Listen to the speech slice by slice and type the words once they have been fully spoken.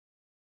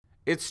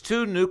Its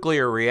two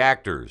nuclear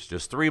reactors,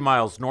 just 3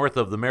 miles north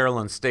of the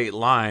Maryland state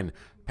line,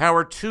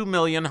 power 2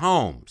 million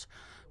homes.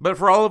 But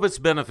for all of its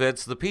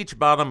benefits, the Peach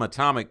Bottom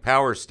Atomic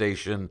Power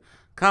Station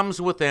comes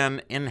with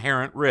an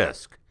inherent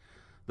risk: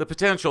 the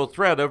potential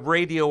threat of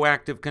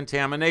radioactive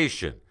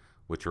contamination,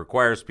 which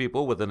requires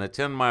people within a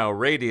 10-mile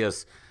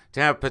radius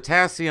to have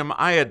potassium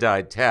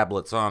iodide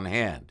tablets on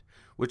hand,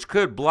 which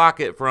could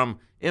block it from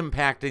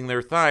impacting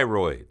their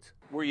thyroids.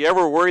 Were you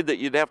ever worried that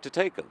you'd have to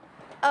take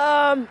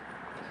them?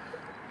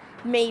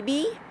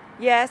 Maybe,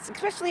 yes,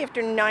 especially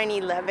after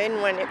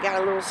 9/11 when it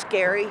got a little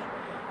scary,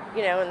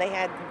 and they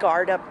had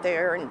guard up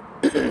there and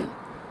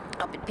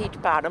up at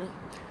Peach Bottom.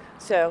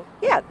 So,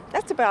 yeah,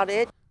 that's about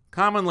it.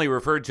 Commonly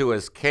referred to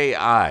as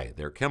KI,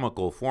 their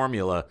chemical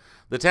formula,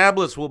 the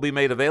tablets will be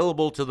made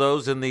available to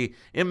those in the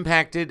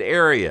impacted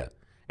area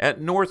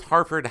at North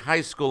Harford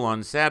High School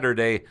on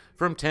Saturday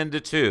from 10 to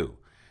 2.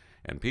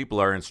 And people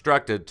are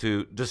instructed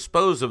to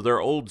dispose of their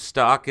old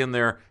stock in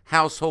their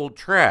household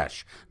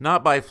trash,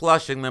 not by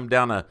flushing them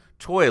down a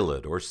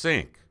toilet or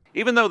sink.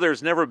 Even though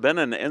there's never been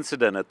an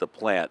incident at the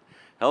plant,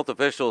 health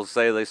officials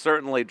say they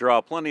certainly draw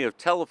plenty of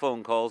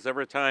telephone calls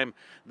every time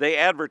they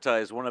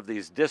advertise one of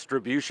these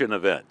distribution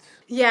events.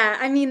 Yeah,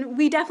 I mean,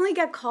 we definitely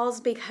get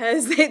calls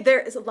because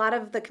there's a lot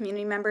of the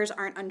community members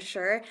aren't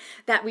unsure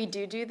that we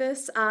do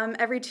this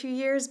every 2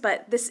 years,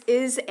 but this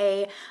is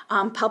a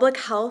public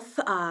health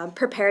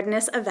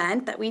preparedness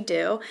event that we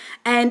do,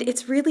 and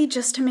it's really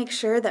just to make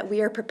sure that we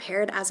are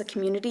prepared as a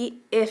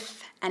community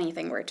if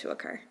anything were to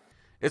occur.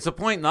 It's a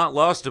point not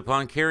lost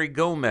upon Carrie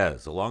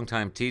Gomez, a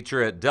longtime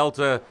teacher at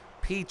Delta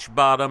Peach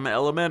Bottom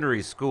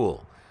Elementary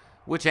School,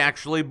 which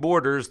actually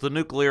borders the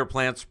nuclear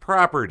plant's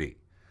property,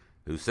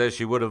 who says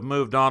she would have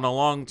moved on a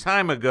long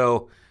time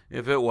ago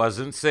if it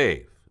wasn't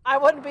safe. I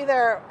wouldn't be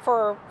there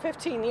for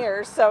 15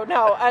 years, so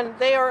no. And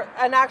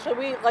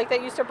actually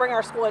they used to bring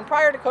our school in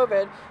prior to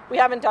COVID. We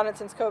haven't done it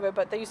since COVID,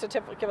 but they used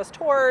to give us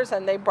tours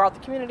and they brought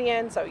the community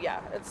in. So yeah,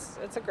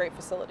 it's a great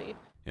facility.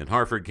 In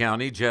Harford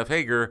County, Jeff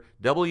Hager,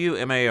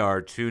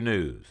 WMAR 2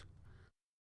 News.